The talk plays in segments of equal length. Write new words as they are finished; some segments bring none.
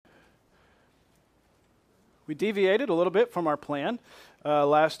We deviated a little bit from our plan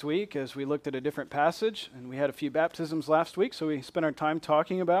last week as we looked at a different passage, and we had a few baptisms last week, so we spent our time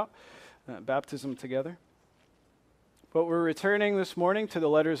talking about baptism together. But we're returning this morning to the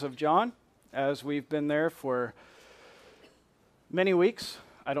letters of John, as we've been there for many weeks.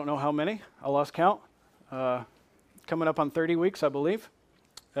 I don't know how many. I lost count. Coming up on 30 weeks, I believe.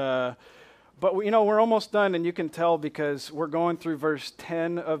 But, we're almost done, and you can tell because we're going through verse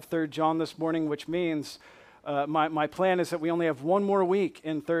 10 of 3 John this morning, which means my plan is that we only have one more week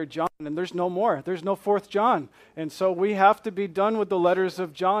in 3 John, and there's no more. There's no 4th John. And so we have to be done with the letters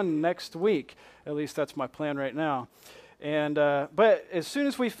of John next week. At least that's my plan right now. And but as soon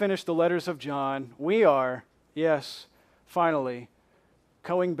as we finish the letters of John, we are, yes, finally,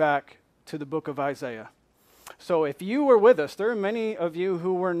 going back to the book of Isaiah. So if you were with us, there are many of you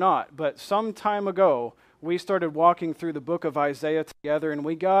who were not, but some time ago, we started walking through the book of Isaiah together, and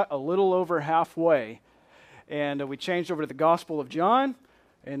we got a little over halfway. And we changed over to the Gospel of John,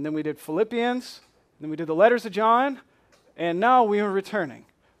 and then we did Philippians, and then we did the letters of John, and now we are returning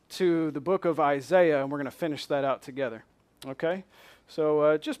to the book of Isaiah, and we're going to finish that out together. Okay?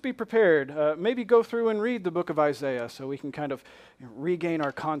 So just be prepared. Maybe go through and read the book of Isaiah so we can kind of regain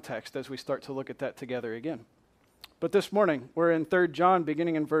our context as we start to look at that together again. But this morning, we're in 3 John,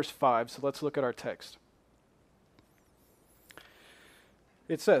 beginning in verse 5, so let's look at our text.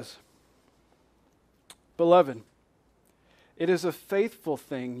 It says, "Beloved, it is a faithful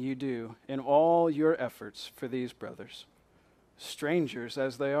thing you do in all your efforts for these brothers, strangers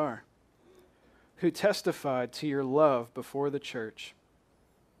as they are, who testified to your love before the church.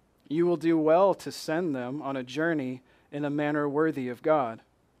 You will do well to send them on a journey in a manner worthy of God.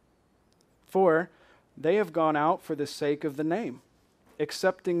 For they have gone out for the sake of the name,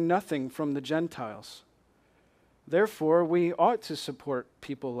 accepting nothing from the Gentiles. Therefore, we ought to support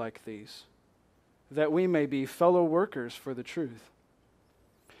people like these, that we may be fellow workers for the truth.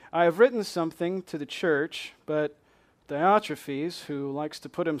 I have written something to the church, but Diotrephes, who likes to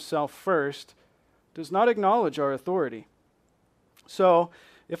put himself first, does not acknowledge our authority. So,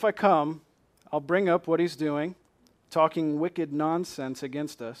 if I come, I'll bring up what he's doing, talking wicked nonsense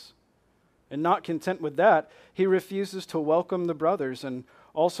against us. And not content with that, he refuses to welcome the brothers and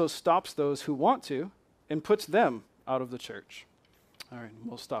also stops those who want to and puts them out of the church." All right,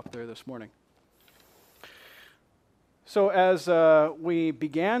 we'll stop there this morning. So as we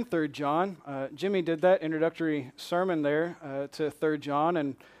began 3 John, Jimmy did that introductory sermon there to 3 John,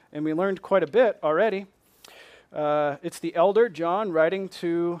 and we learned quite a bit already. It's the elder John writing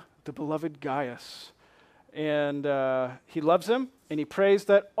to the beloved Gaius. And he loves him, and he prays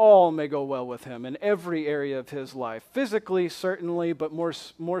that all may go well with him in every area of his life. Physically, certainly, but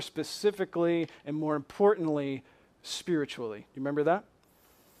more specifically and more importantly, spiritually. Do you remember that?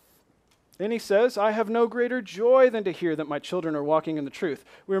 Then he says, "I have no greater joy than to hear that my children are walking in the truth."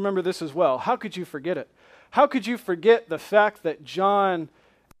 We remember this as well. How could you forget it? How could you forget the fact that John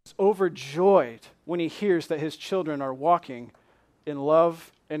is overjoyed when he hears that his children are walking in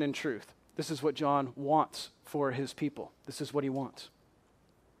love and in truth? This is what John wants for his people. This is what he wants.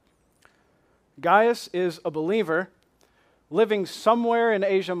 Gaius is a believer living somewhere in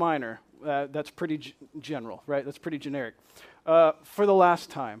Asia Minor. That's pretty general, right? That's pretty generic. For the last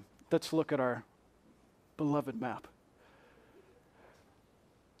time, let's look at our beloved map.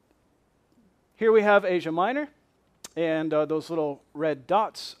 Here we have Asia Minor, and those little red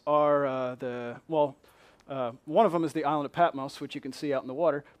dots are one of them is the island of Patmos, which you can see out in the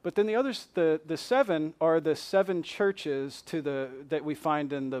water. But then the others, the 7 are the 7 churches that we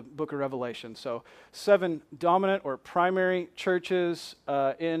find in the book of Revelation. So 7 dominant or primary churches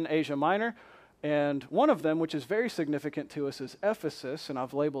in Asia Minor. And one of them, which is very significant to us, is Ephesus, and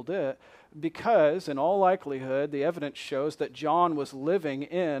I've labeled it because, in all likelihood, the evidence shows that John was living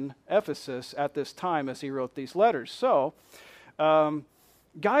in Ephesus at this time as he wrote these letters. So,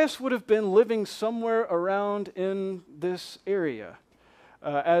 Gaius would have been living somewhere around in this area.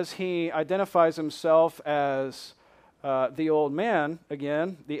 As he identifies himself as the old man,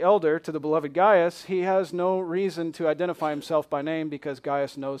 again, the elder to the beloved Gaius, he has no reason to identify himself by name because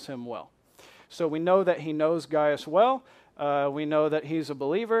Gaius knows him well. So we know that he knows Gaius well. We know that he's a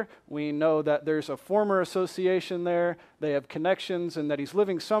believer. We know that there's a former association there. They have connections, and that he's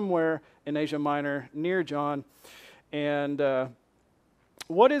living somewhere in Asia Minor near John. And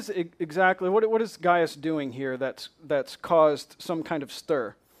what is Gaius doing here that's caused some kind of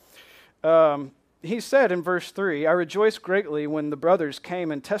stir? He said in verse 3, "I rejoice greatly when the brothers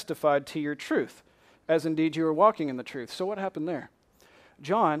came and testified to your truth, as indeed you were walking in the truth." So what happened there?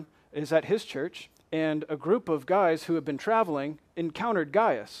 John is at his church, and a group of guys who had been traveling encountered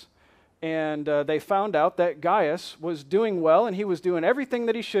Gaius. and they found out that Gaius was doing well, and he was doing everything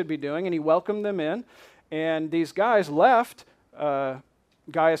that he should be doing, and he welcomed them in. And these guys left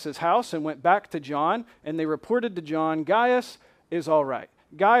Gaius's house and went back to John, and they reported to John, Gaius is all right.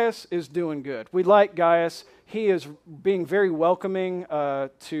 Gaius is doing good. We like Gaius. He is being very welcoming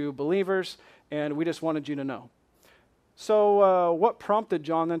to believers, and we just wanted you to know. So what prompted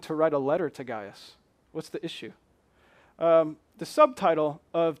John then to write a letter to Gaius? What's the issue? The subtitle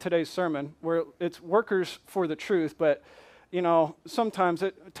of today's sermon, where it's Workers for the Truth, but, sometimes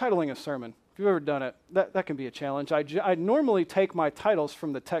titling a sermon, if you've ever done it, that can be a challenge. I normally take my titles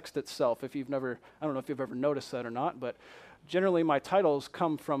from the text itself. I don't know if you've ever noticed that or not, but generally my titles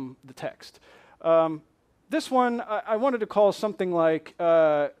come from the text. This one I wanted to call something like,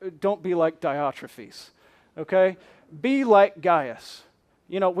 don't be like Diotrephes, okay? Be like Gaius.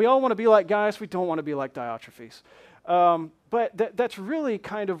 We all want to be like Gaius. We don't want to be like Diotrephes. But that's really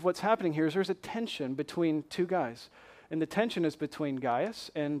kind of what's happening here is there's a tension between two guys. And the tension is between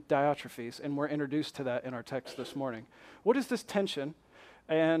Gaius and Diotrephes, and we're introduced to that in our text this morning. What is this tension,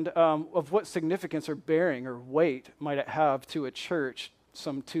 and of what significance or bearing or weight might it have to a church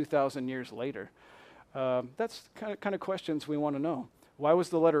some 2,000 years later? That's kind of questions we want to know. Why was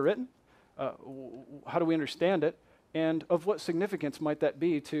the letter written? How do we understand it? And of what significance might that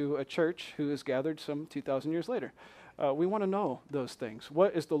be to a church who is gathered some 2,000 years later? We want to know those things.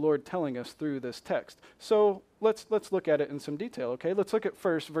 What is the Lord telling us through this text? So let's look at it in some detail, okay? Let's look at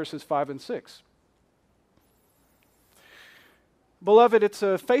first verses 5 and 6. Beloved, it's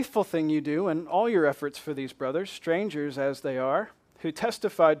a faithful thing you do in all your efforts for these brothers, strangers as they are, who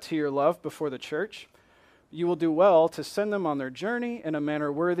testified to your love before the church. You will do well to send them on their journey in a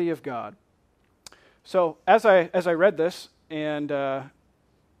manner worthy of God. So as I read this, and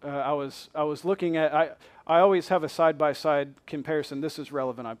I was looking at, I always have a side-by-side comparison. This is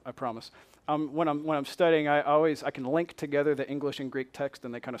relevant, I promise. When I'm studying, I can link together the English and Greek text,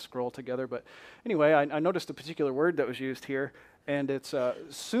 and they kind of scroll together. But anyway, I noticed a particular word that was used here, and it's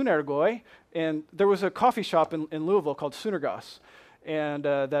synergoi. And there was a coffee shop in Louisville called Synergos, and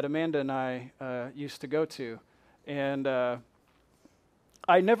that Amanda and I used to go to, and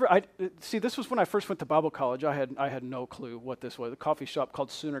this was when I first went to Bible college. I had no clue what this was. A coffee shop called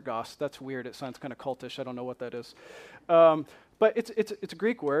Synergos. That's weird. It sounds kind of cultish. I don't know what that is. But it's a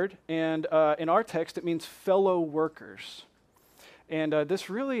Greek word, and in our text it means fellow workers. And this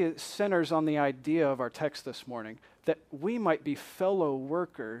really centers on the idea of our text this morning, that we might be fellow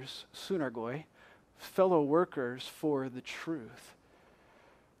workers, synergoi, fellow workers for the truth.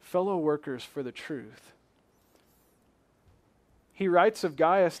 Fellow workers for the truth. He writes of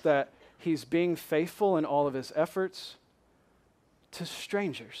Gaius that he's being faithful in all of his efforts to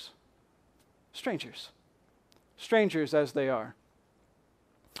strangers. Strangers. Strangers as they are.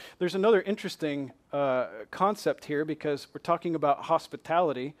 There's another interesting concept here because we're talking about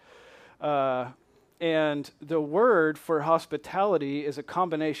hospitality. And the word for hospitality is a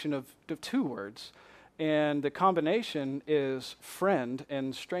combination of two words. And the combination is friend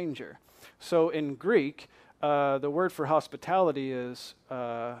and stranger. So in Greek, the word for hospitality is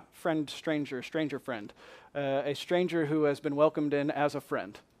friend, stranger, stranger, friend. A stranger who has been welcomed in as a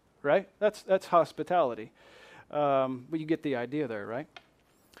friend, right? That's hospitality. But you get the idea there, right?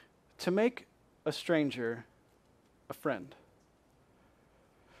 To make a stranger a friend.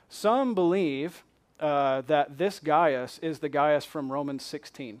 Some believe that this Gaius is the Gaius from Romans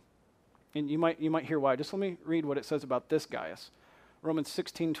 16. And you might hear why. Just let me read what it says about this Gaius. Romans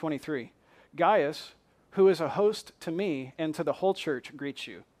 16:23. Gaius, who is a host to me and to the whole church, greets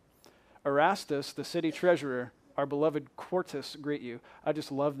you. Erastus, the city treasurer, our beloved Quartus, greet you. I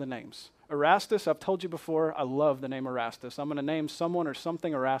just love the names. Erastus, I've told you before, I love the name Erastus. I'm going to name someone or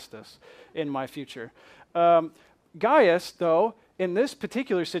something Erastus in my future. Gaius, though, in this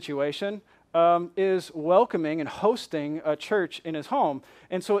particular situation, is welcoming and hosting a church in his home.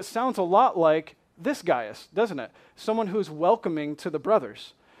 And so it sounds a lot like this Gaius, doesn't it? Someone who's welcoming to the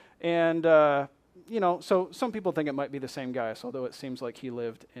brothers. And so some people think it might be the same Gaius, although it seems like he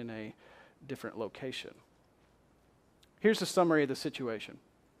lived in a different location. Here's a summary of the situation.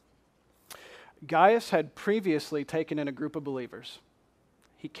 Gaius had previously taken in a group of believers.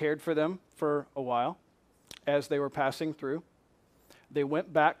 He cared for them for a while as they were passing through. They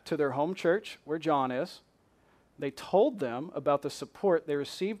went back to their home church, where John is. They told them about the support they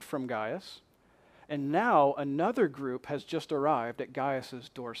received from Gaius. And now another group has just arrived at Gaius's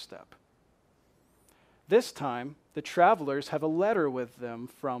doorstep. This time, the travelers have a letter with them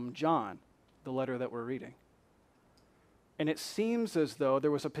from John, the letter that we're reading. And it seems as though there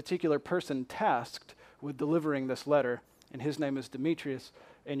was a particular person tasked with delivering this letter, and his name is Demetrius.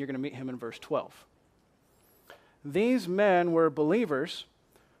 and you're going to meet him in verse 12. These men were believers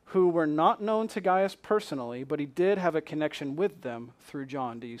who were not known to Gaius personally, but he did have a connection with them through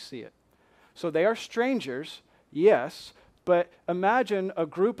John. Do you see it? So they are strangers, yes, but imagine a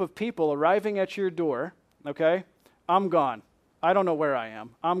group of people arriving at your door, okay? I'm gone. I don't know where I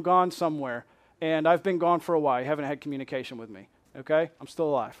am. I'm gone somewhere, and I've been gone for a while. You haven't had communication with me, okay? I'm still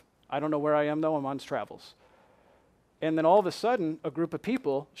alive. I don't know where I am, though. I'm on travels. And then all of a sudden, a group of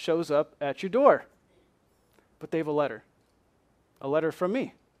people shows up at your door, but they have a letter from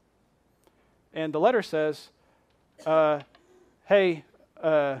me. And the letter says, hey,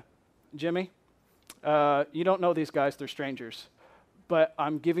 Jimmy, you don't know these guys, they're strangers, but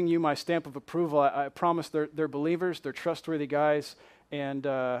I'm giving you my stamp of approval. I promise they're believers, they're trustworthy guys, and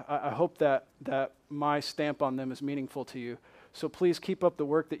I hope that my stamp on them is meaningful to you. So please keep up the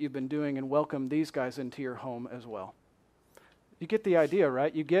work that you've been doing and welcome these guys into your home as well. You get the idea,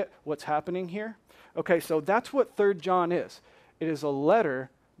 right? You get what's happening here? Okay, so that's what 3 John is. It is a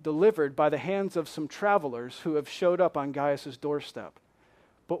letter delivered by the hands of some travelers who have showed up on Gaius' doorstep.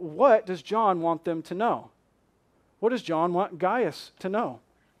 But what does John want them to know? What does John want Gaius to know?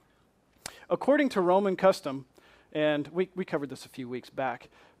 According to Roman custom, and we covered this a few weeks back,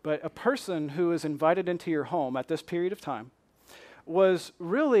 but a person who is invited into your home at this period of time was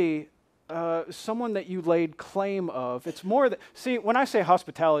really someone that you laid claim of. It's more that, see, when I say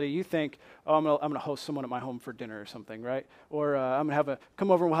hospitality, you think, oh, I'm going to host someone at my home for dinner or something, right? Or I'm going to come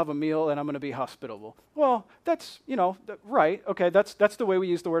over and we'll have a meal and I'm going to be hospitable. Well, that's, right. Okay, that's the way we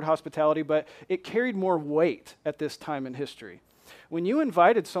use the word hospitality, but it carried more weight at this time in history. When you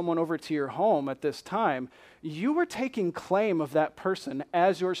invited someone over to your home at this time, you were taking claim of that person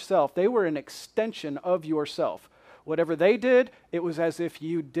as yourself. They were an extension of yourself. Whatever they did, it was as if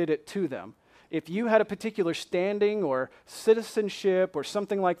you did it to them. If you had a particular standing or citizenship or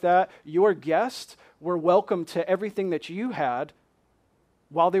something like that, your guests were welcome to everything that you had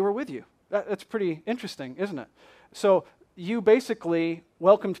while they were with you. That's pretty interesting, isn't it? So you basically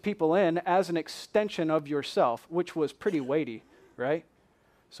welcomed people in as an extension of yourself, which was pretty weighty, right?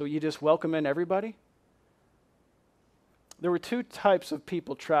 So you just welcome in everybody? There were 2 types of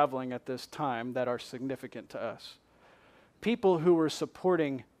people traveling at this time that are significant to us. People who were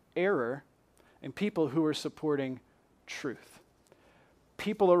supporting error and people who were supporting truth.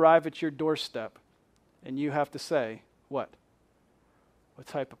 People arrive at your doorstep and you have to say, what? What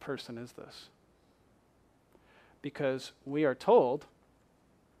type of person is this? Because we are told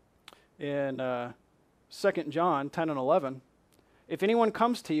in 2 John 10 and 11, if anyone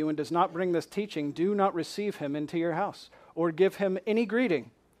comes to you and does not bring this teaching, do not receive him into your house or give him any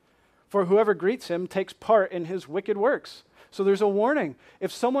greeting. For whoever greets him takes part in his wicked works. So there's a warning.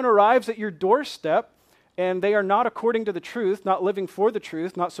 If someone arrives at your doorstep and they are not according to the truth, not living for the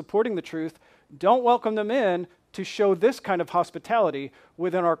truth, not supporting the truth, don't welcome them in to show this kind of hospitality.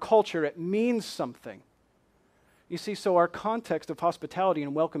 Within our culture, it means something. You see, so our context of hospitality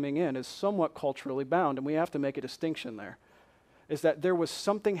and welcoming in is somewhat culturally bound, and we have to make a distinction there. Is that there was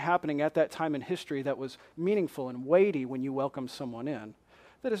something happening at that time in history that was meaningful and weighty when you welcome someone in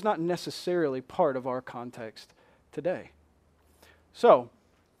that is not necessarily part of our context today. So,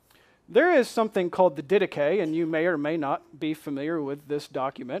 there is something called the Didache, and you may or may not be familiar with this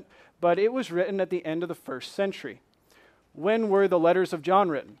document, but it was written at the end of the 1st century. When were the letters of John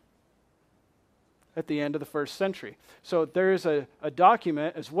written? At the end of the 1st century. So there is a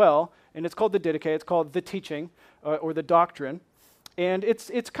document as well, and it's called the Didache. It's called the teaching or the doctrine. And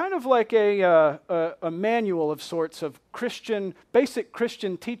it's kind of like a manual of sorts of basic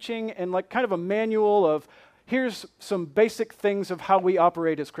Christian teaching, and like kind of a manual of here's some basic things of how we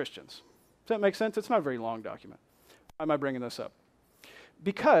operate as Christians. Does that make sense? It's not a very long document. Why am I bringing this up?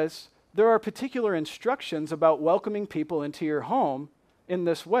 Because there are particular instructions about welcoming people into your home in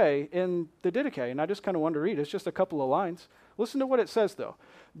this way in the Didache, and I just kind of wanted to read it. It's just a couple of lines. Listen to what it says, though.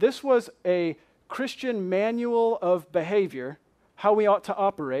 This was a Christian manual of behavior, how we ought to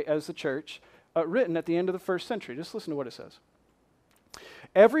operate as the church, written at the end of the 1st century. Just listen to what it says.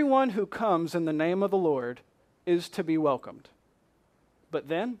 Everyone who comes in the name of the Lord is to be welcomed. But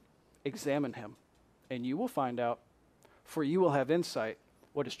then examine him, and you will find out, for you will have insight,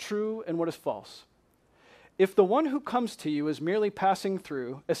 what is true and what is false. If the one who comes to you is merely passing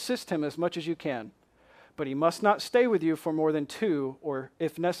through, assist him as much as you can, but he must not stay with you for more than 2 or,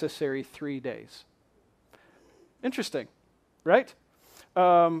 if necessary, 3 days. Interesting, right?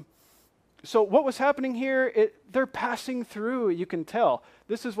 So what was happening here? They're passing through, you can tell.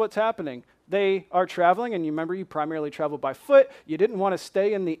 This is what's happening. They are traveling, and you remember you primarily traveled by foot. You didn't want to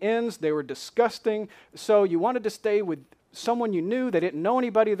stay in the inns. They were disgusting. So you wanted to stay with someone you knew. They didn't know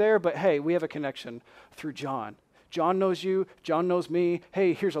anybody there, but hey, we have a connection through John. John knows you. John knows me.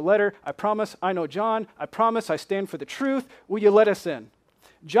 Hey, here's a letter. I promise I know John. I promise I stand for the truth. Will you let us in?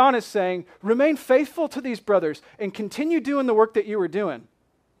 John is saying, remain faithful to these brothers and continue doing the work that you were doing.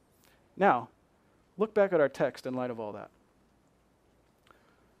 Now, look back at our text in light of all that.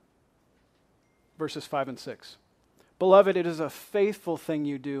 Verses 5 and 6. Beloved, it is a faithful thing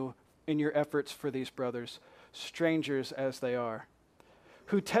you do in your efforts for these brothers, strangers as they are,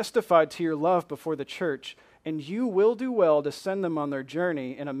 who testified to your love before the church, and you will do well to send them on their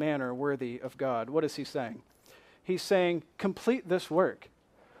journey in a manner worthy of God. What is he saying? He's saying, complete this work.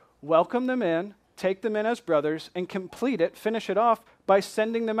 Welcome them in, take them in as brothers, and complete it, finish it off by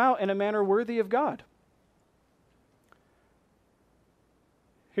sending them out in a manner worthy of God.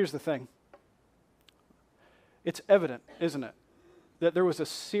 Here's the thing. It's evident, isn't it, that there was a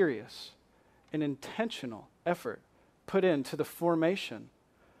serious and intentional effort put into the formation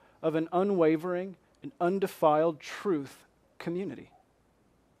of an unwavering and undefiled truth community.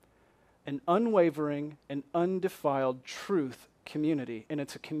 An unwavering and undefiled truth community, and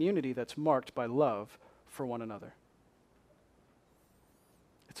it's a community that's marked by love for one another.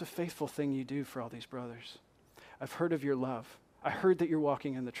 It's a faithful thing you do for all these brothers. I've heard of your love. I heard that you're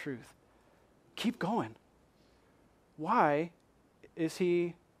walking in the truth. Keep going. Why is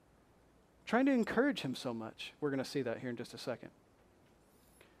he trying to encourage him so much? We're going to see that here in just a second.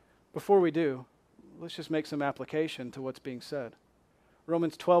 Before we do, let's just make some application to what's being said.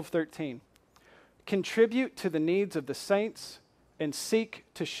 Romans 12:13. Contribute to the needs of the saints and seek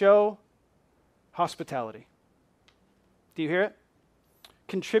to show hospitality. Do you hear it?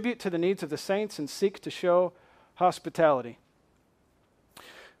 Contribute to the needs of the saints and seek to show hospitality.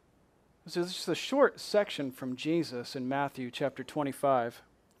 So this is a short section from Jesus in Matthew chapter 25.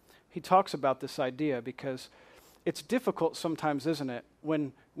 He talks about this idea because it's difficult sometimes, isn't it,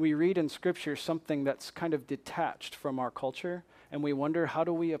 when we read in Scripture something that's kind of detached from our culture, and we wonder, how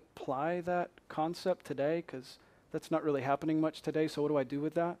do we apply that concept today? Because that's not really happening much today, so what do I do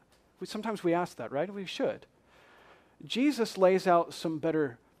with that? Sometimes we ask that, right? We should. Jesus lays out some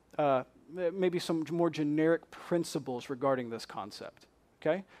better, maybe some more generic principles regarding this concept.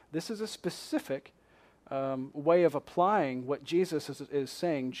 Okay? This is a specific way of applying what Jesus is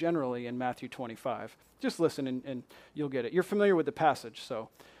saying generally in Matthew 25. Just listen and you'll get it. You're familiar with the passage, so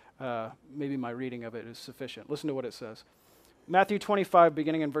maybe my reading of it is sufficient. Listen to what it says. Matthew 25,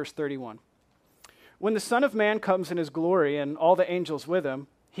 beginning in verse 31. When the Son of Man comes in his glory and all the angels with him,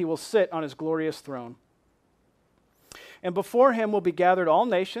 he will sit on his glorious throne. And before him will be gathered all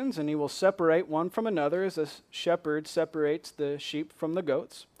nations, and he will separate one from another as a shepherd separates the sheep from the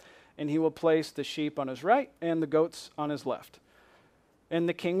goats. And he will place the sheep on his right and the goats on his left. And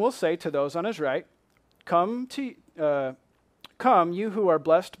the king will say to those on his right, Come, you who are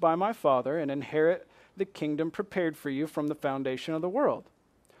blessed by my Father, and inherit the kingdom prepared for you from the foundation of the world.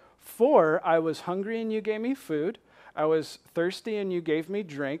 For I was hungry, and you gave me food. I was thirsty, and you gave me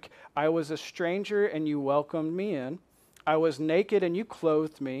drink. I was a stranger, and you welcomed me in. I was naked, and you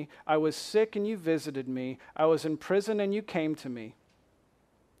clothed me. I was sick, and you visited me. I was in prison, and you came to me.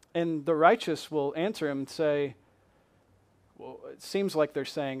 And the righteous will answer him and say, well, it seems like they're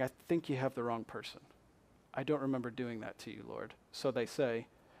saying, I think you have the wrong person. I don't remember doing that to you, Lord. So they say,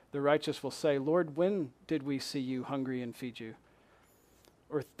 the righteous will say, Lord, when did we see you hungry and feed you?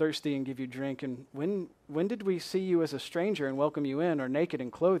 Or thirsty and give you drink? And when did we see you as a stranger and welcome you in, or naked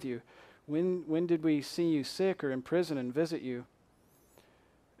and clothe you? When did we see you sick or in prison and visit you?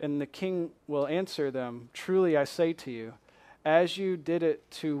 And the king will answer them, truly I say to you, as you did it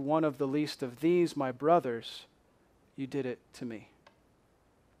to one of the least of these, my brothers, you did it to me.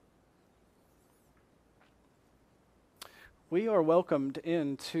 We are welcomed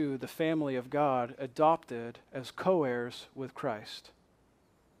into the family of God, adopted as co-heirs with Christ.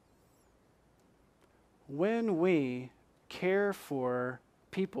 When we care for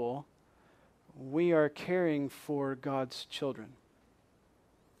people, we are caring for God's children.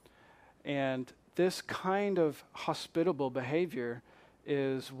 And this kind of hospitable behavior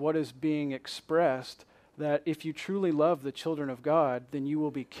is what is being expressed, that if you truly love the children of God, then you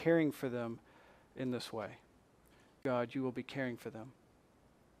will be caring for them in this way. God, you will be caring for them.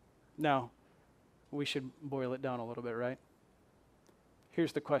 Now, we should boil it down a little bit, right?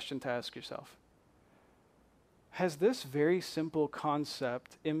 Here's the question to ask yourself. Has this very simple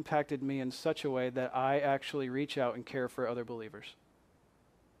concept impacted me in such a way that I actually reach out and care for other believers?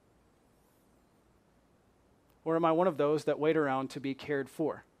 Or am I one of those that wait around to be cared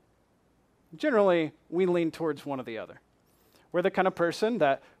for? Generally, we lean towards one or the other. We're the kind of person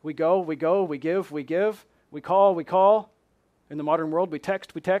that we go, we give, we call, In the modern world, we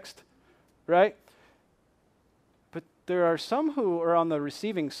text, right? But there are some who are on the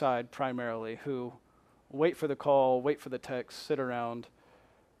receiving side primarily, who wait for the call, wait for the text, sit around,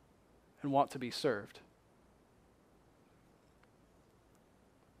 and want to be served.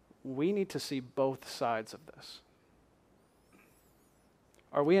 We need to see both sides of this.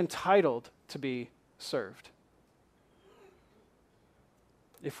 Are we entitled to be served?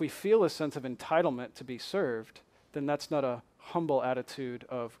 If we feel a sense of entitlement to be served, then that's not a humble attitude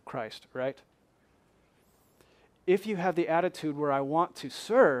of Christ, right? If you have the attitude where I want to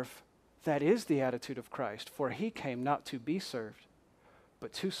serve, that is the attitude of Christ, for he came not to be served,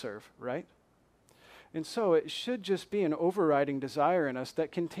 but to serve, right? And so it should just be an overriding desire in us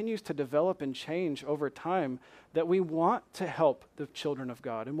that continues to develop and change over time, that we want to help the children of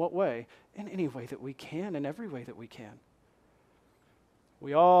God. In what way? In any way that we can, in every way that we can.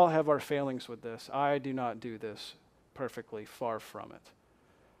 We all have our failings with this. I do not do this perfectly, far from it.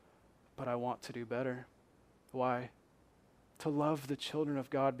 But I want to do better. Why? To love the children of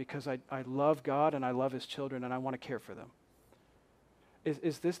God, because I love God and I love his children and I want to care for them.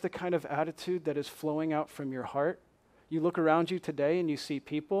 Is this the kind of attitude that is flowing out from your heart? You look around you today and you see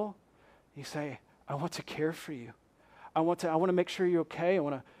people, you say, I want to care for you. I want to make sure you're okay.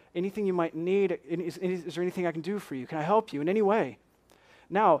 Anything you might need, is there anything I can do for you? Can I help you in any way?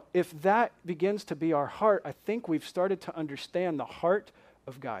 Now, if that begins to be our heart, I think we've started to understand the heart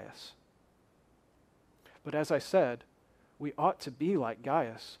of Gaius. But as I said, we ought to be like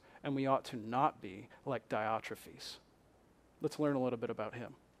Gaius, and we ought to not be like Diotrephes. Let's learn a little bit about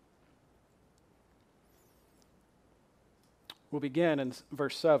him. We'll begin in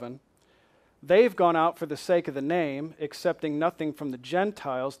verse 7. They've gone out for the sake of the name, accepting nothing from the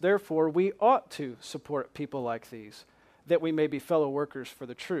Gentiles. Therefore, we ought to support people like these, that we may be fellow workers for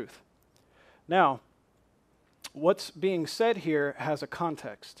the truth. Now, what's being said here has a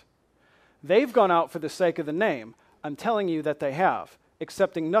context. They've gone out for the sake of the name. I'm telling you that they have,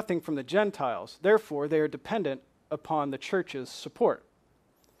 accepting nothing from the Gentiles. Therefore, they are dependent upon the church's support.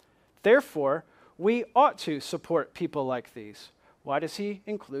 Therefore, we ought to support people like these. Why does he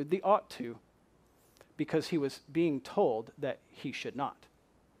include the ought to? Because he was being told that he should not.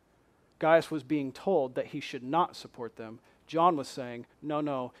 Gaius was being told that he should not support them. John was saying,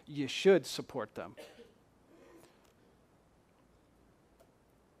 no, you should support them.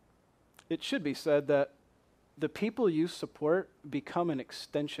 It should be said that the people you support become an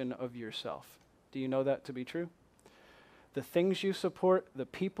extension of yourself. Do you know that to be true? The things you support, the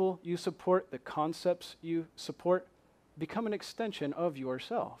people you support, the concepts you support become an extension of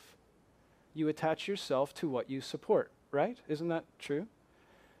yourself. You attach yourself to what you support, right? Isn't that true?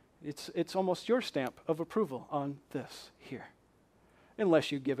 It's almost your stamp of approval on this here.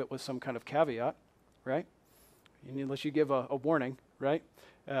 Unless you give it with some kind of caveat, right? Unless you give a warning, right?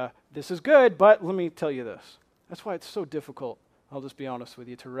 This is good, but let me tell you this. That's why it's so difficult, I'll just be honest with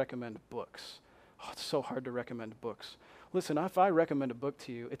you, to recommend books. Oh, it's so hard to recommend books. Listen, if I recommend a book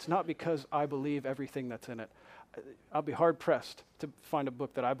to you, it's not because I believe everything that's in it. I'll be hard-pressed to find a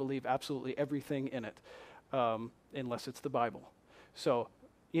book that I believe absolutely everything in it, unless it's the Bible. So,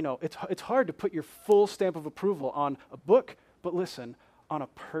 it's hard to put your full stamp of approval on a book, but listen, on a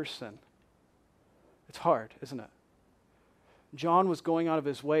person. It's hard, isn't it? John was going out of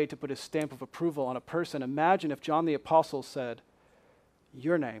his way to put his stamp of approval on a person. Imagine if John the Apostle said,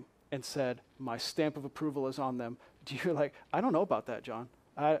 your name, and said, my stamp of approval is on them. You're like, I don't know about that, John.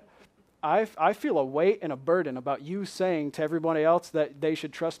 I feel a weight and a burden about you saying to everybody else that they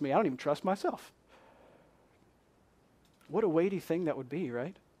should trust me. I don't even trust myself. What a weighty thing that would be,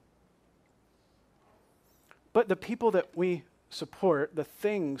 right? But the people that we support, the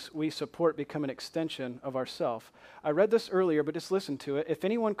things we support become an extension of ourself. I read this earlier, but just listen to it. If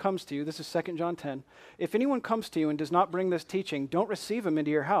anyone comes to you, this is 2 John 10, if anyone comes to you and does not bring this teaching, don't receive him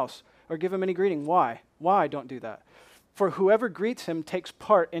into your house or give him any greeting. Why? Why don't do that? For whoever greets him takes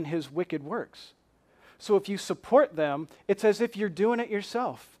part in his wicked works. So if you support them, it's as if you're doing it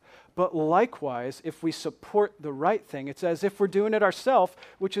yourself. But likewise, if we support the right thing, it's as if we're doing it ourselves,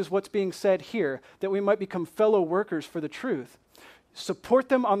 which is what's being said here, that we might become fellow workers for the truth. Support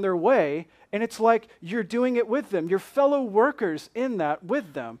them on their way, and it's like you're doing it with them. You're fellow workers in that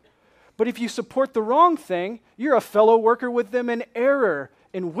with them. But if you support the wrong thing, you're a fellow worker with them in error,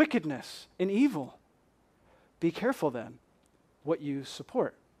 in wickedness, in evil. Be careful then what you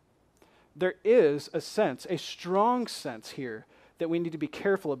support. There is a sense, a strong sense here, that we need to be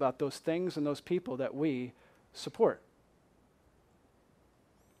careful about those things and those people that we support.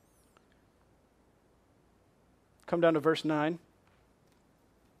 Come down to verse 9.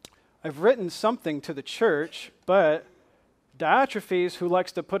 I've written something to the church, but Diotrephes, who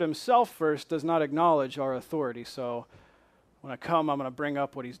likes to put himself first, does not acknowledge our authority. So when I come, I'm going to bring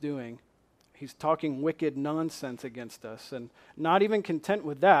up what he's doing. He's talking wicked nonsense against us. And not even content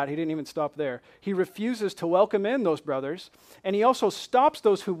with that, he didn't even stop there. He refuses to welcome in those brothers, and he also stops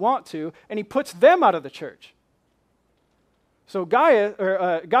those who want to, and he puts them out of the church. So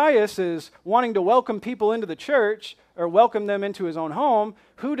Gaius is wanting to welcome people into the church, or welcome them into his own home.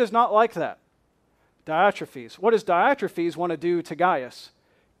 Who does not like that? Diotrephes. What does Diotrephes want to do to Gaius?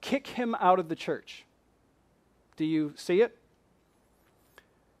 Kick him out of the church. Do you see it?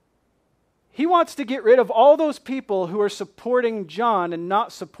 He wants to get rid of all those people who are supporting John and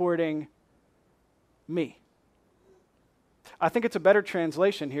not supporting me. I think it's a better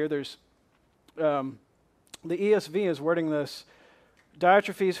translation here. There's the ESV is wording this,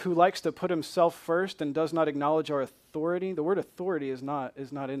 Diotrephes, who likes to put himself first and does not acknowledge our authority. The word authority is not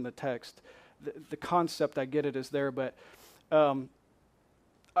in the text. The concept, I get it, is there, but the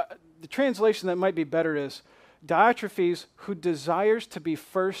translation that might be better is, Diotrephes, who desires to be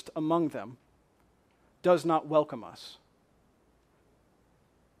first among them, does not welcome us.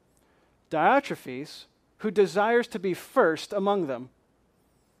 Diotrephes, who desires to be first among them,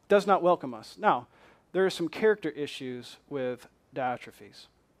 does not welcome us. Now, there are some character issues with Diotrephes,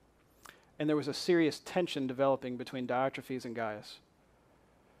 and there was a serious tension developing between Diotrephes and Gaius.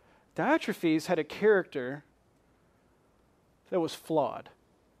 Diotrephes had a character that was flawed,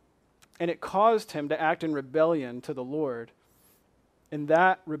 and it caused him to act in rebellion to the Lord, and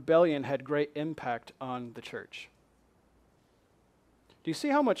that rebellion had great impact on the church. Do you see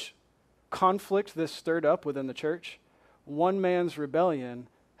how much conflict this stirred up within the church? One man's rebellion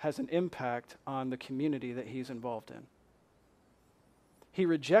has an impact on the community that he's involved in. He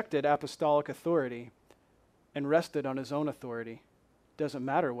rejected apostolic authority and rested on his own authority. Doesn't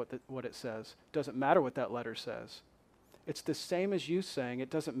matter what it says. Doesn't matter what that letter says. It's the same as you saying, it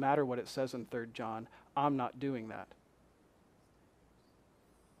doesn't matter what it says in 3 John. I'm not doing that.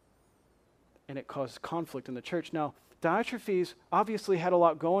 And it caused conflict in the church. Now, Diotrephes obviously had a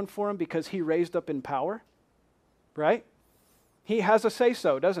lot going for him because he raised up in power, right? He has a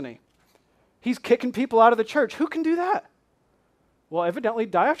say-so, doesn't he? He's kicking people out of the church. Who can do that? Well, evidently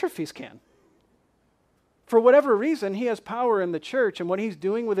Diotrephes can. For whatever reason, he has power in the church, and what he's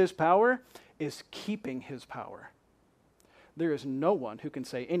doing with his power is keeping his power. There is no one who can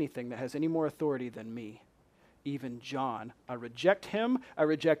say anything that has any more authority than me. Even John. I reject him. I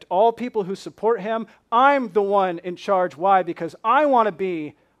reject all people who support him. I'm the one in charge. Why? Because I want to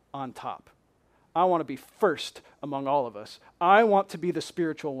be on top. I want to be first among all of us. I want to be the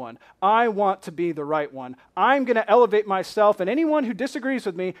spiritual one. I want to be the right one. I'm going to elevate myself, and anyone who disagrees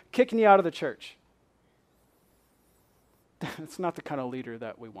with me, kicking you out of the church. It's not the kind of leader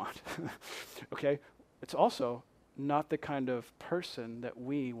that we want. Okay? It's also not the kind of person that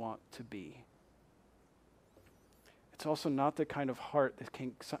we want to be. It's also not the kind of heart, the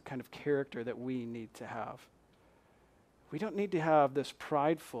kind of character that we need to have. We don't need to have this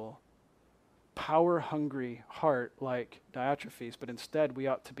prideful, power-hungry heart like Diotrephes, but instead we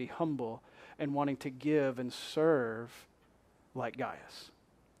ought to be humble and wanting to give and serve like Gaius.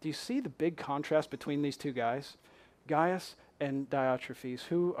 Do you see the big contrast between these two guys? Gaius and Diotrephes.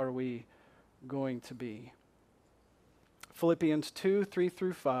 Who are we going to be? Philippians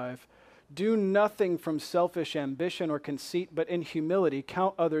 2:3-5. Do nothing from selfish ambition or conceit, but in humility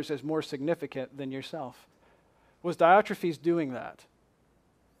count others as more significant than yourself. Was Diotrephes doing that?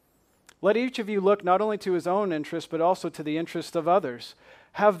 Let each of you look not only to his own interest, but also to the interest of others.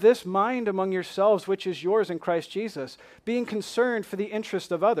 Have this mind among yourselves, which is yours in Christ Jesus, being concerned for the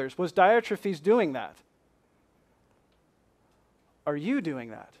interest of others. Was Diotrephes doing that? Are you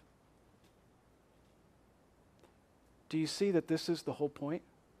doing that? Do you see that this is the whole point?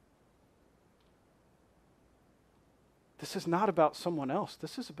 This is not about someone else.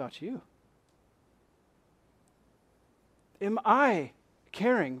 This is about you. Am I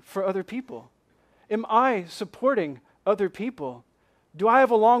caring for other people? Am I supporting other people? Do I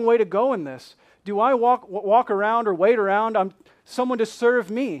have a long way to go in this? Do I walk around or wait around? I'm someone to serve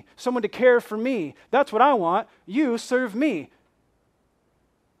me, someone to care for me. That's what I want. You serve me.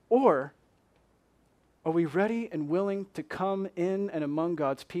 Or are we ready and willing to come in and among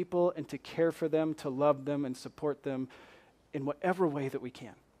God's people and to care for them, to love them and support them in whatever way that we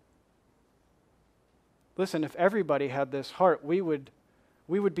can? Listen, if everybody had this heart, we would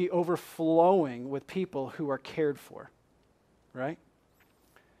be overflowing with people who are cared for, right?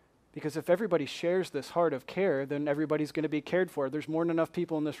 Because if everybody shares this heart of care, then everybody's going to be cared for. There's more than enough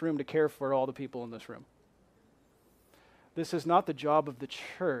people in this room to care for all the people in this room. This is not the job of the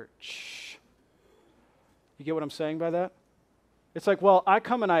church. You get what I'm saying by that? It's like, well, I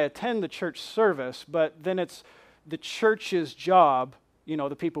come and I attend the church service, but then it's the church's job,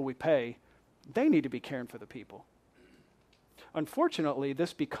 the people we pay, they need to be caring for the people. Unfortunately,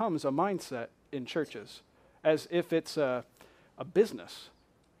 this becomes a mindset in churches, as if it's a business.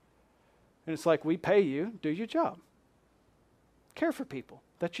 And it's like, we pay you, do your job. Care for people,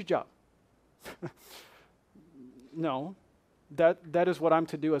 that's your job. No, that is what I'm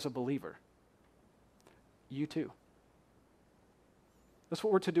to do as a believer. You too. That's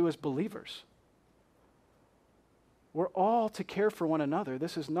what we're to do as believers. We're all to care for one another.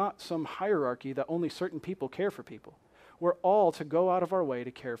 This is not some hierarchy that only certain people care for people. We're all to go out of our way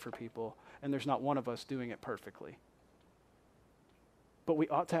to care for people, and there's not one of us doing it perfectly. But we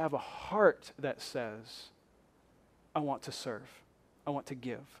ought to have a heart that says, I want to serve, I want to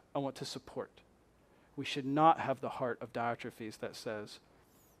give, I want to support. We should not have the heart of Diotrephes that says,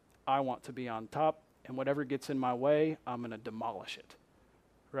 I want to be on top, and whatever gets in my way, I'm going to demolish it.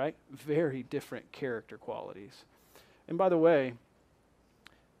 Right? Very different character qualities. And by the way,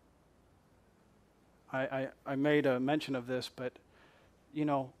 I made a mention of this, but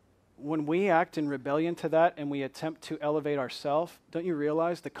when we act in rebellion to that and we attempt to elevate ourselves, don't you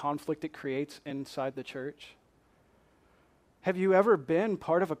realize the conflict it creates inside the church? Have you ever been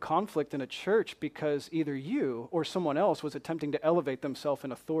part of a conflict in a church because either you or someone else was attempting to elevate themselves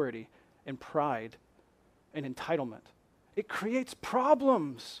in authority and pride and entitlement? It creates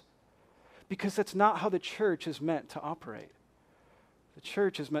problems because that's not how the church is meant to operate. The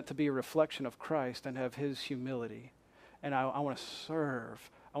church is meant to be a reflection of Christ and have his humility. And I want to serve.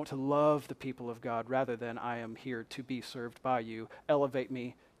 I want to love the people of God rather than I am here to be served by you. Elevate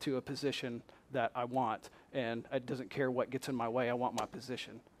me to a position that I want, and it doesn't care what gets in my way. I want my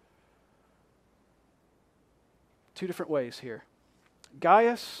position. Two different ways here.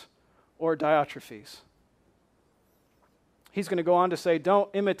 Gaius or Diotrephes. He's going to go on to say, don't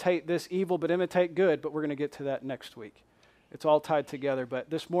imitate this evil, but imitate good, but we're going to get to that next week. It's all tied together, but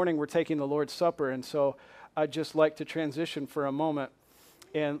this morning we're taking the Lord's Supper, and so I'd just like to transition for a moment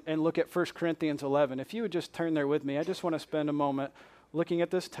and look at 1 Corinthians 11. If you would just turn there with me, I just want to spend a moment looking at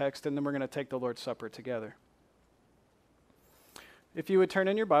this text, and then we're going to take the Lord's Supper together. If you would turn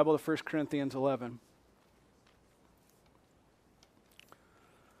in your Bible to 1 Corinthians 11.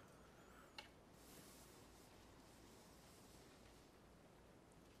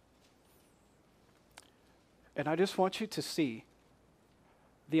 And I just want you to see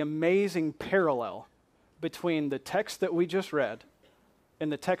the amazing parallel between the text that we just read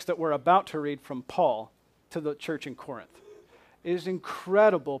and the text that we're about to read from Paul to the church in Corinth. It is an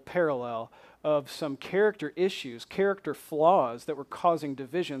incredible parallel of some character issues, character flaws that were causing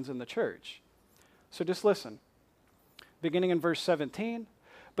divisions in the church. So just listen. Beginning in verse 17,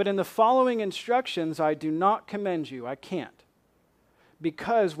 but in the following instructions I do not commend you. I can't.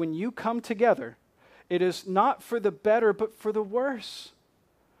 Because when you come together, it is not for the better, but for the worse.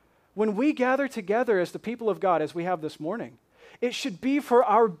 When we gather together as the people of God, as we have this morning, it should be for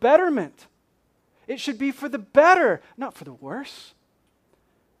our betterment. It should be for the better, not for the worse.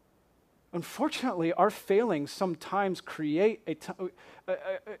 Unfortunately, our failings sometimes create it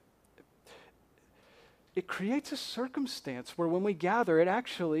creates a circumstance where when we gather, it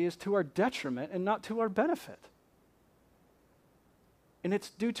actually is to our detriment and not to our benefit. And it's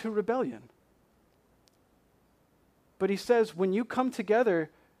due to rebellion. But he says, when you come together,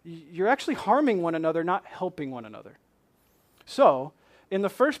 you're actually harming one another, not helping one another. So, in the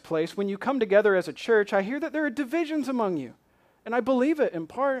first place, when you come together as a church, I hear that there are divisions among you. And I believe it in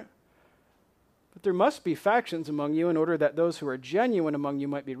part. But there must be factions among you in order that those who are genuine among you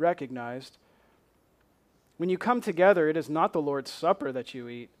might be recognized. When you come together, it is not the Lord's Supper that you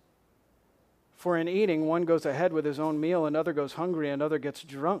eat. For in eating, one goes ahead with his own meal, another goes hungry, another gets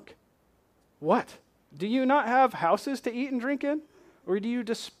drunk. What? Do you not have houses to eat and drink in? Or do you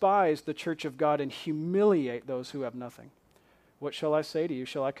despise the church of God and humiliate those who have nothing? What shall I say to you?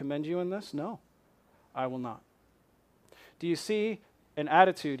 Shall I commend you in this? No, I will not. Do you see an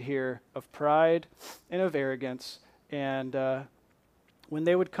attitude here of pride and of arrogance? And when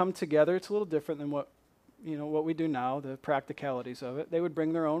they would come together, it's a little different than what we do now, the practicalities of it. They would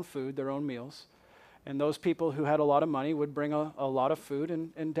bring their own food, their own meals. And those people who had a lot of money would bring a lot of food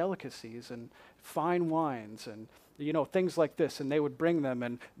and delicacies and fine wines and things like this. And they would bring them,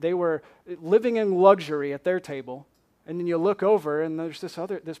 and they were living in luxury at their table. And then you look over, and there's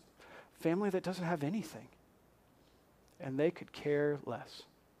this family that doesn't have anything. And they could care less.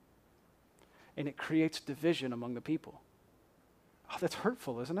 And it creates division among the people. Oh, that's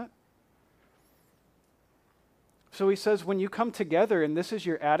hurtful, isn't it? So he says, when you come together and this is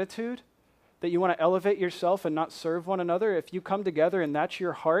your attitude, that you want to elevate yourself and not serve one another, if you come together and that's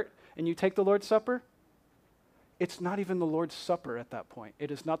your heart and you take the Lord's Supper, it's not even the Lord's Supper at that point. It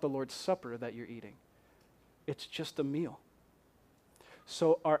is not the Lord's Supper that you're eating. It's just a meal.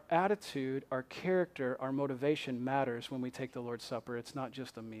 So our attitude, our character, our motivation matters when we take the Lord's Supper. It's not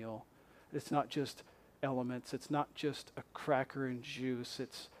just a meal. It's not just elements. It's not just a cracker and juice.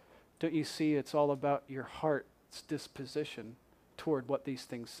 Don't you see, it's all about your heart's disposition toward what these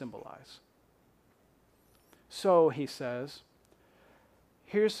things symbolize. So, he says,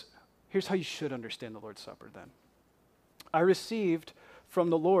 here's how you should understand the Lord's Supper then. I received from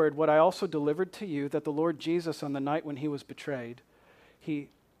the Lord what I also delivered to you, that the Lord Jesus, on the night when he was betrayed,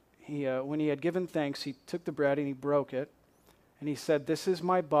 when he had given thanks, he took the bread and he broke it, and he said, "This is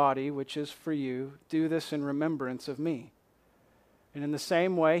my body, which is for you. Do this in remembrance of me." And in the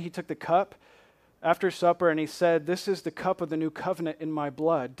same way, he took the cup after supper, and he said, "This is the cup of the new covenant in my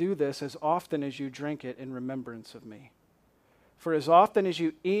blood. Do this as often as you drink it in remembrance of me. For as often as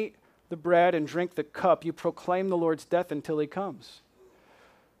you eat the bread and drink the cup, you proclaim the Lord's death until he comes."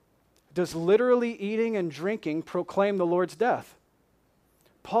 Does literally eating and drinking proclaim the Lord's death?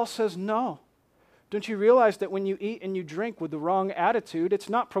 Paul says no. Don't you realize that when you eat and you drink with the wrong attitude, it's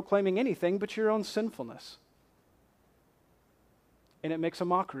not proclaiming anything but your own sinfulness? And it makes a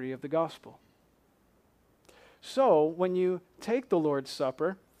mockery of the gospel. So, when you take the Lord's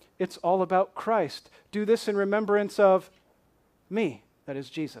Supper, it's all about Christ. Do this in remembrance of me, that is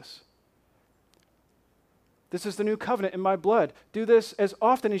Jesus. This is the new covenant in my blood. Do this as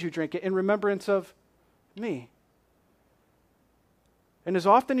often as you drink it in remembrance of me. And as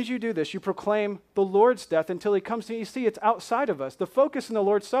often as you do this, you proclaim the Lord's death until he comes. You see, it's outside of us. The focus in the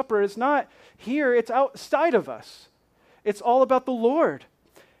Lord's Supper is not here, it's outside of us. It's all about the Lord,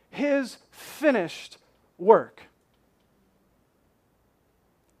 his finished work.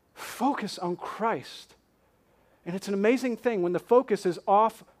 Focus on Christ. And it's an amazing thing when the focus is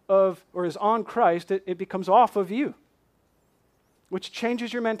off of, or is on Christ, it becomes off of you, which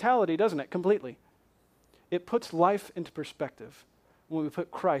changes your mentality, doesn't it, completely? It puts life into perspective when we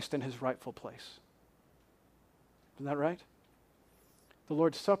put Christ in his rightful place. Isn't that right? The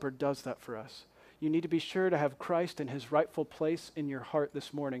Lord's Supper does that for us. You need to be sure to have Christ in his rightful place in your heart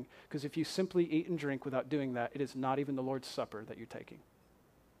this morning, because if you simply eat and drink without doing that, it is not even the Lord's Supper that you're taking.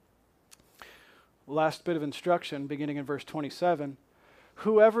 Last bit of instruction, beginning in verse 27.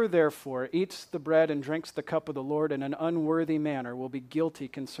 Whoever therefore eats the bread and drinks the cup of the Lord in an unworthy manner will be guilty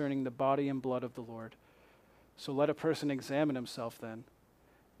concerning the body and blood of the Lord. So let a person examine himself then,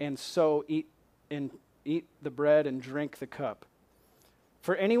 and so eat the bread and drink the cup.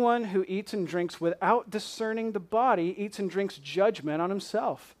 For anyone who eats and drinks without discerning the body eats and drinks judgment on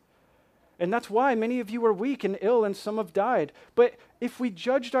himself. And that's why many of you are weak and ill, and some have died. But if we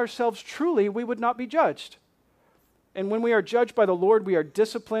judged ourselves truly, we would not be judged. And when we are judged by the Lord, we are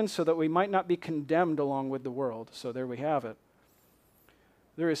disciplined so that we might not be condemned along with the world. So there we have it.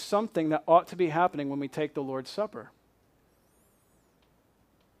 There is something that ought to be happening when we take the Lord's Supper.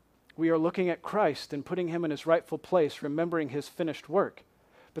 We are looking at Christ and putting him in his rightful place, remembering his finished work,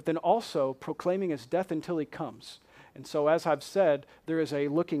 but then also proclaiming his death until he comes. And so, as I've said, there is a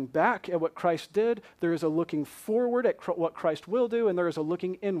looking back at what Christ did, there is a looking forward at what Christ will do, and there is a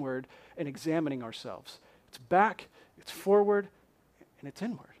looking inward and examining ourselves. It's back, it's forward, and it's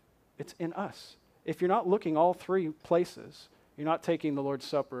inward. It's in us. If you're not looking all three places, you're not taking the Lord's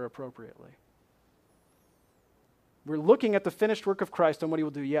Supper appropriately. We're looking at the finished work of Christ and what he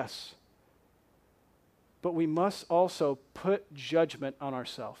will do, yes. But we must also put judgment on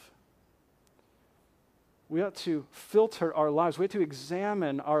ourselves. We ought to filter our lives. We have to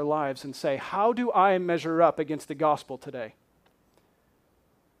examine our lives and say, how do I measure up against the gospel today?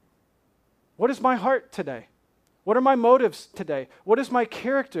 What is my heart today? What are my motives today? What is my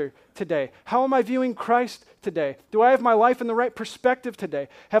character today? How am I viewing Christ today? Do I have my life in the right perspective today?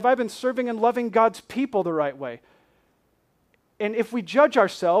 Have I been serving and loving God's people the right way? And if we judge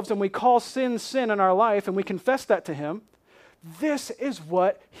ourselves and we call sin sin in our life and we confess that to him, this is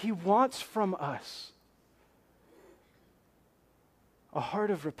what he wants from us. A heart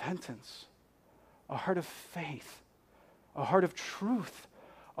of repentance, a heart of faith, a heart of truth,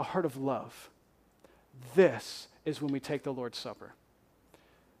 a heart of love. This is when we take the Lord's Supper.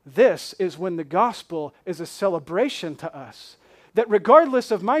 This is when the gospel is a celebration to us, that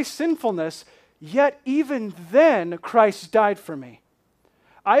regardless of my sinfulness, yet even then Christ died for me.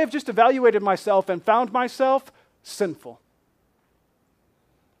 I have just evaluated myself and found myself sinful.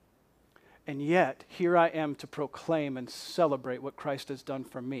 And yet, here I am to proclaim and celebrate what Christ has done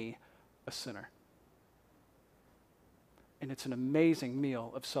for me, a sinner. and it's an amazing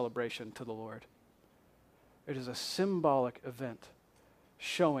meal of celebration to the Lord. It is a symbolic event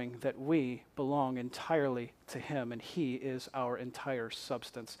showing that we belong entirely to him, and he is our entire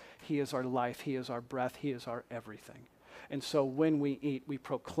substance. He is our life. He is our breath. He is our everything. And so when we eat, we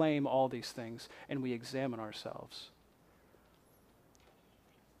proclaim all these things, and we examine ourselves.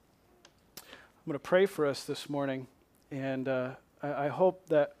 I'm going to pray for us this morning, and I hope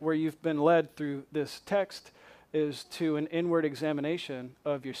that where you've been led through this text is to an inward examination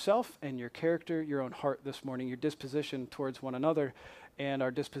of yourself and your character, your own heart this morning, your disposition towards one another, and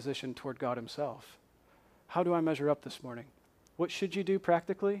our disposition toward God himself. How do I measure up this morning? What should you do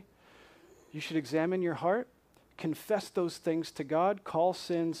practically? You should examine your heart, confess those things to God, call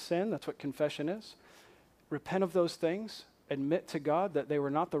sin sin, that's what confession is. Repent of those things, admit to God that they were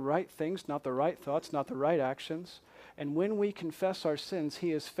not the right things, not the right thoughts, not the right actions. And when we confess our sins,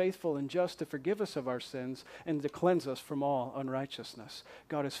 he is faithful and just to forgive us of our sins and to cleanse us from all unrighteousness.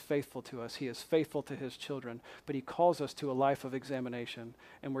 God is faithful to us. He is faithful to his children, but he calls us to a life of examination,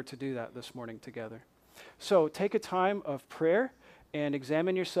 and we're to do that this morning together. So take a time of prayer and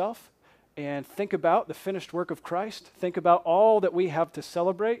examine yourself and think about the finished work of Christ. Think about all that we have to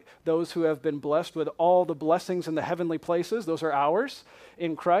celebrate, those who have been blessed with all the blessings in the heavenly places. Those are ours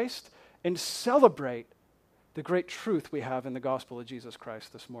in Christ. And celebrate the great truth we have in the gospel of Jesus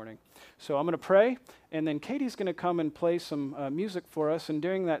Christ this morning. So I'm going to pray, and then Katie's going to come and play some music for us. And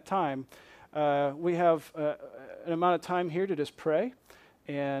during that time, we have an amount of time here to just pray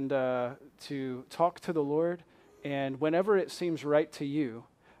and to talk to the Lord. And whenever it seems right to you,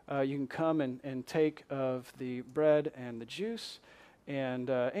 you can come and take of the bread and the juice. And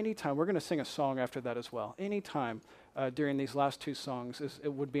anytime, we're going to sing a song after that as well. Anytime during these last two songs,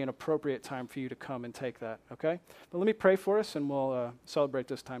 it would be an appropriate time for you to come and take that, okay? But let me pray for us, and we'll celebrate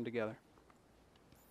this time together.